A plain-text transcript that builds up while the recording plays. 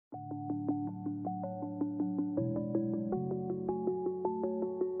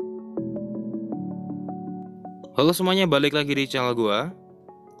Halo semuanya, balik lagi di channel gua.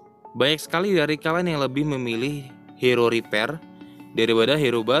 Banyak sekali dari kalian yang lebih memilih hero repair daripada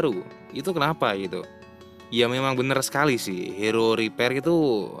hero baru. Itu kenapa gitu? Ya memang bener sekali sih, hero repair itu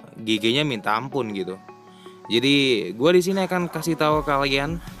GG-nya minta ampun gitu. Jadi gua di sini akan kasih tahu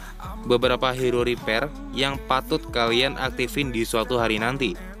kalian beberapa hero repair yang patut kalian aktifin di suatu hari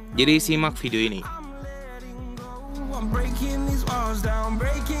nanti. Jadi simak video ini.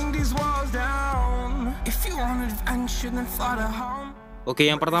 Oke,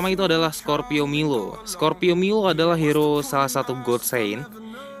 yang pertama itu adalah Scorpio Milo. Scorpio Milo adalah hero salah satu God Saint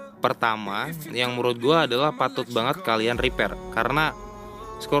pertama yang menurut gue adalah patut banget kalian repair. Karena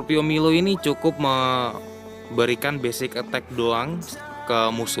Scorpio Milo ini cukup memberikan basic attack doang ke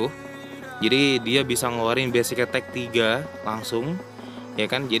musuh. Jadi dia bisa ngeluarin basic attack 3 langsung, ya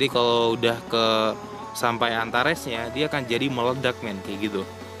kan. Jadi kalau udah ke sampai Antaresnya, dia akan jadi meledak men, kayak gitu.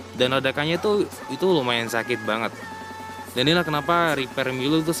 Dan ledakannya itu lumayan sakit banget. Dan inilah kenapa repair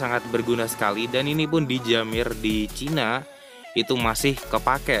Milo itu sangat berguna sekali. Dan ini pun dijamir di Cina itu masih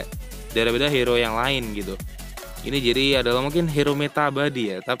kepake daripada hero yang lain gitu. Ini jadi adalah mungkin hero meta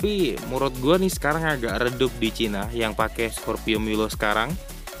abadi ya. Tapi menurut gua nih sekarang agak redup di Cina yang pakai Scorpio Milo sekarang.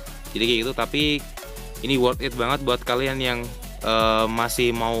 Jadi kayak gitu. Tapi ini worth it banget buat kalian yang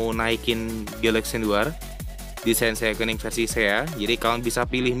masih mau naikin Galaxy War di Saintseiya versi Seiya. Jadi kalian bisa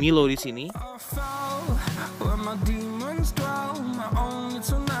pilih Milo di sini.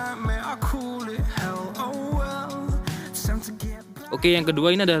 Oke, yang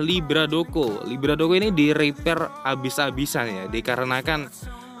kedua ini adalah Libra Doko. Libra Doko ini di repair abis-abisan ya, dikarenakan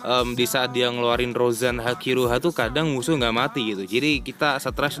di saat dia ngeluarin Rozan Hakiruha tuh kadang musuh nggak mati gitu. Jadi kita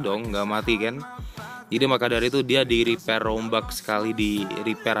stres dong nggak mati kan. Jadi maka dari itu dia di repair rombak sekali, di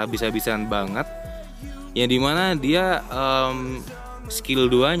repair habis-habisan banget. Yang dimana dia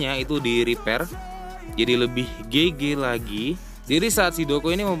skill 2-nya itu di repair, jadi lebih GG lagi. Jadi saat si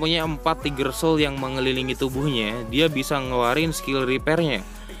Doko ini mempunyai 4 Tiger Soul yang mengelilingi tubuhnya, dia bisa ngeluarin skill repairnya.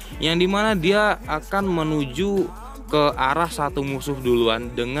 Yang dimana dia akan menuju ke arah satu musuh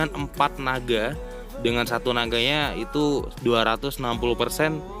duluan dengan 4 naga. Dengan satu naganya itu 260%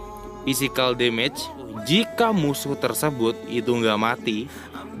 physical damage. Jika musuh tersebut itu nggak mati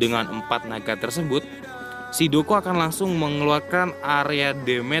dengan 4 naga tersebut, si Doko akan langsung mengeluarkan area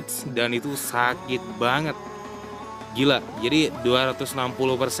damage dan itu sakit banget. Gila, jadi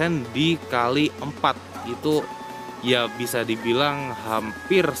 260% dikali 4 itu ya bisa dibilang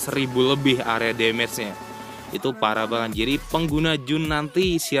hampir 1000 lebih area damage-nya. Itu parah banget. Jadi pengguna Jun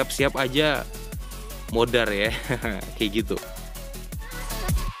nanti siap-siap aja modar ya. Kayak gitu.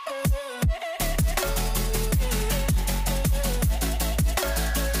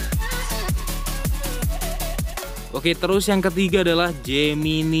 Oke, terus yang ketiga adalah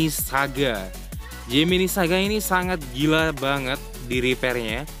Gemini Saga. Gemini Saga ini sangat gila banget di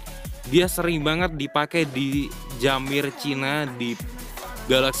repairnya. Dia sering banget dipakai di Jamir Cina, di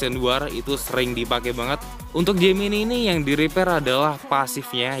Galaxy War itu sering dipakai banget. Untuk Gemini ini yang di repair adalah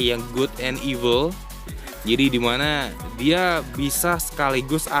pasifnya yang Good and Evil. Jadi dimana dia bisa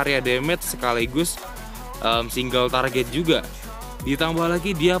sekaligus area damage sekaligus single target juga. Ditambah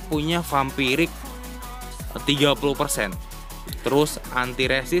lagi dia punya vampiric 30%. Terus anti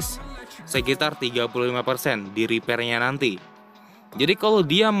resist sekitar 35% di repairnya nanti. Jadi kalau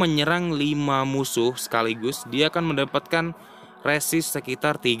dia menyerang 5 musuh sekaligus, dia akan mendapatkan resist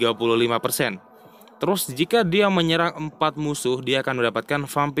sekitar 35%. Terus jika dia menyerang 4 musuh, dia akan mendapatkan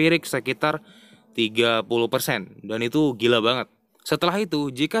vampiric sekitar 30%. Dan itu gila banget. Setelah itu,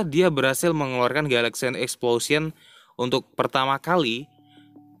 jika dia berhasil mengeluarkan Galaxian Explosion untuk pertama kali,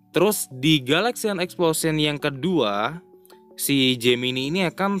 terus di Galaxian Explosion yang kedua, si Gemini ini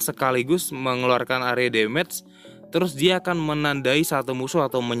akan sekaligus mengeluarkan area damage. Terus dia akan menandai satu musuh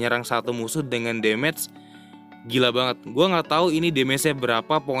atau menyerang satu musuh dengan damage gila banget. Gua nggak tahu ini damage-nya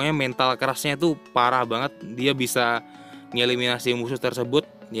berapa, pokoknya mental kerasnya itu parah banget. Dia bisa ngeliminasi musuh tersebut,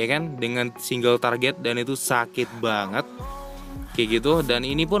 ya kan, dengan single target dan itu sakit banget. Kayak gitu. Dan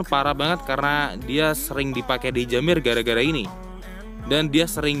ini pun parah banget karena dia sering dipakai di Jamir gara-gara ini. Dan dia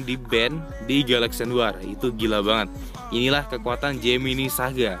sering di ban di Galaxy War. Itu gila banget. Inilah kekuatan Gemini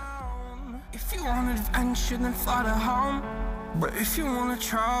Saga.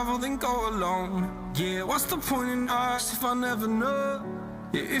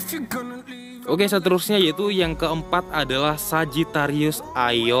 Oke, seterusnya yaitu yang keempat adalah Sagittarius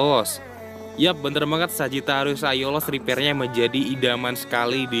Aiolos. Yap, bener banget, Sagittarius Aiolos repairnya menjadi idaman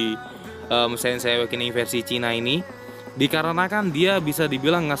sekali di Saintseiya versi Cina ini. Dikarenakan dia bisa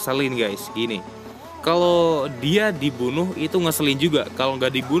dibilang ngeselin guys. Gini, kalau dia dibunuh itu ngeselin juga, kalau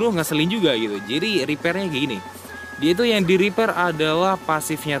nggak dibunuh ngeselin juga gitu. Jadi repairnya gini, Dia itu yang di repair adalah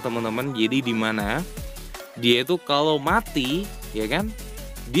pasifnya teman-teman. Jadi dimana dia itu kalau mati ya kan,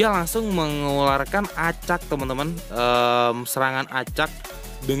 dia langsung mengeluarkan acak teman-teman, serangan acak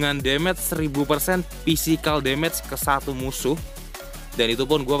dengan damage 1000% physical damage ke satu musuh. Dan itu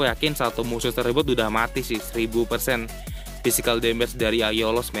pun gue yakin satu musuh tersebut udah mati sih. 1000% physical damage dari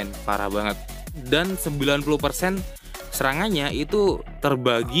Aiolos, men, parah banget. Dan 90% serangannya itu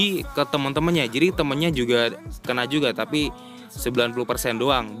terbagi ke teman-temannya. Jadi temennya juga kena juga, tapi 90%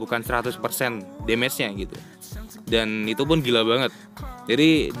 doang, bukan 100% damage-nya gitu. Dan itu pun gila banget.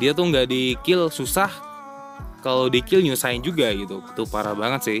 Jadi dia tuh nggak di kill susah, kalau di kill nyusahin juga gitu. Itu parah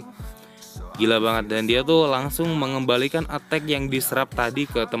banget sih, gila banget. Dan dia tuh langsung mengembalikan attack yang diserap tadi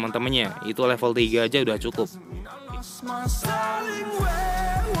ke teman-temannya. Itu level 3 aja udah cukup.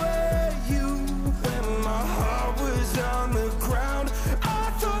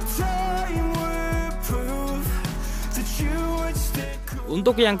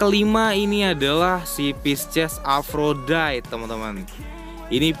 Untuk yang kelima ini adalah si Pisces Aphrodite teman-teman.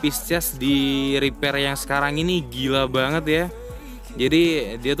 Ini Pisces di repair yang sekarang ini gila banget ya.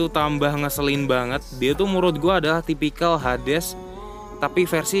 Jadi dia tuh tambah ngeselin banget. Dia tuh menurut gua adalah tipikal Hades tapi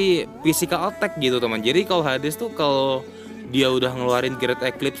versi physical attack gitu teman. Jadi kalau Hades tuh kalau dia udah ngeluarin Great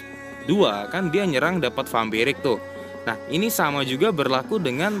Eclipse 2 kan dia nyerang dapat vampiric tuh. Nah ini sama juga berlaku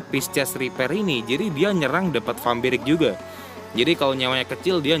dengan Pisces repair ini. Jadi dia nyerang dapat vampiric juga. Jadi kalau nyawanya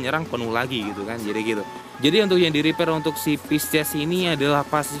kecil dia nyerang penuh lagi gitu kan. Jadi gitu. Jadi untuk yang di repair untuk si Pisces ini adalah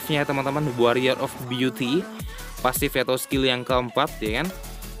pasifnya teman-teman, Warrior of Beauty. Pasif atau skill yang keempat ya kan.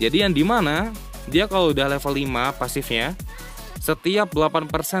 Jadi yang dimana dia kalau udah level 5 pasifnya, setiap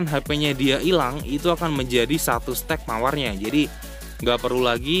 8% HP-nya dia hilang itu akan menjadi 1 stack mawarnya. Jadi nggak perlu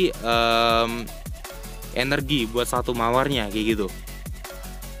lagi energi buat 1 mawarnya kayak gitu.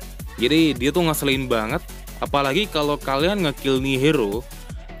 Jadi dia tuh ngeselin banget. Apalagi kalau kalian ngekill nih hero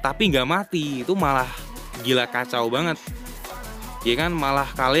tapi nggak mati, itu malah gila kacau banget. Ya kan, malah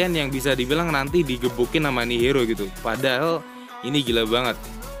kalian yang bisa dibilang nanti digebukin sama nih hero gitu. Padahal ini gila banget.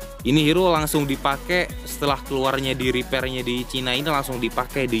 Ini hero langsung dipakai setelah keluarnya di repairnya di Cina ini, langsung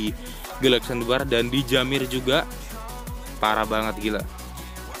dipakai di Galaxy Bar dan di Jamir juga. Parah banget, gila.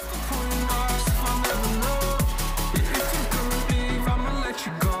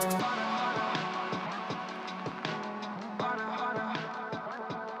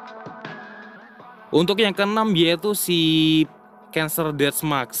 Untuk yang keenam yaitu si Cancer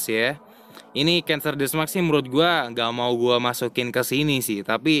Deathmarks ya. Ini Cancer Deathmarks sih menurut gua nggak mau gua masukin ke sini sih,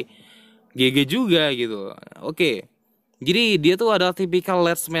 tapi GG juga gitu. Oke. Jadi dia tuh adalah tipikal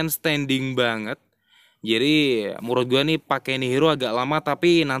last man standing banget. Jadi menurut gua nih pakai ini hero agak lama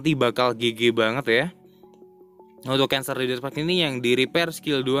tapi nanti bakal GG banget ya. Untuk Cancer Deathmarks ini yang di repair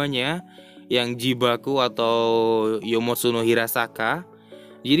skill 2-nya yang Jibaku atau Yomotsu no Hirasaka.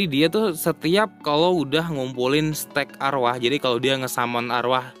 Jadi dia tuh setiap kalau udah ngumpulin stack arwah, jadi kalau dia ngesummon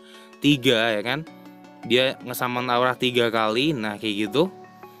arwah 3 ya kan, dia ngesummon arwah 3 kali, nah kayak gitu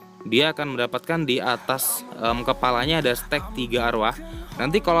dia akan mendapatkan di atas kepalanya ada stack 3 arwah.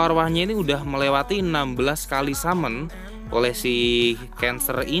 Nanti kalau arwahnya ini udah melewati 16 kali summon oleh si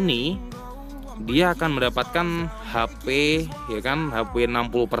Cancer ini, dia akan mendapatkan HP ya kan, HP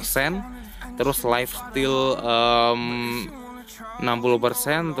 60%, terus lifesteal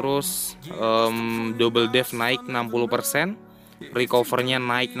 60%, terus double def naik 60%, recovernya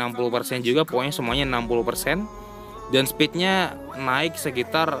naik 60% juga, pokoknya semuanya 60%, dan speednya naik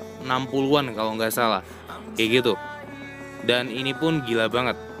sekitar 60-an kalau nggak salah kayak gitu. Dan ini pun gila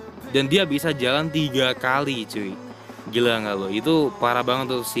banget, dan dia bisa jalan 3 kali cuy, gila nggak lo? Itu parah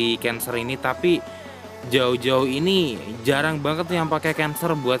banget tuh si Cancer ini. Tapi jauh-jauh ini jarang banget yang pakai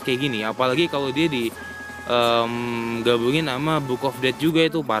Cancer buat kayak gini, apalagi kalau dia di gabungin sama Book of Death juga,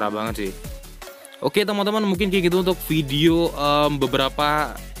 itu parah banget sih. Oke teman-teman, mungkin kayak gitu untuk video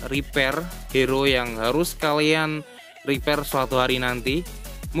beberapa repair hero yang harus kalian repair suatu hari nanti.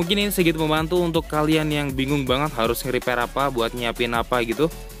 Mungkin ini sedikit membantu untuk kalian yang bingung banget harus nge-repair apa, buat nyiapin apa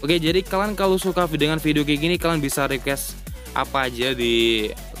gitu. Oke, jadi kalian kalau suka dengan video kayak gini, kalian bisa request apa aja di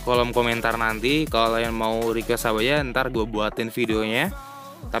kolom komentar nanti. Kalau kalian mau request apa ya, ntar gue buatin videonya.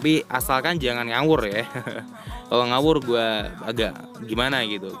 Tapi asalkan jangan ngawur ya. Kalau ngawur gue agak gimana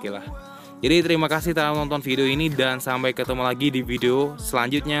gitu. Oke lah. Jadi terima kasih telah nonton video ini, dan sampai ketemu lagi di video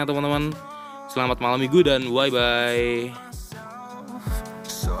selanjutnya teman-teman. Selamat malam minggu dan bye bye.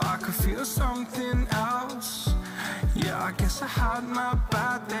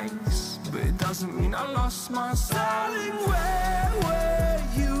 But it doesn't mean I lost my style. Where were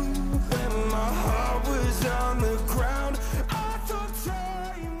you?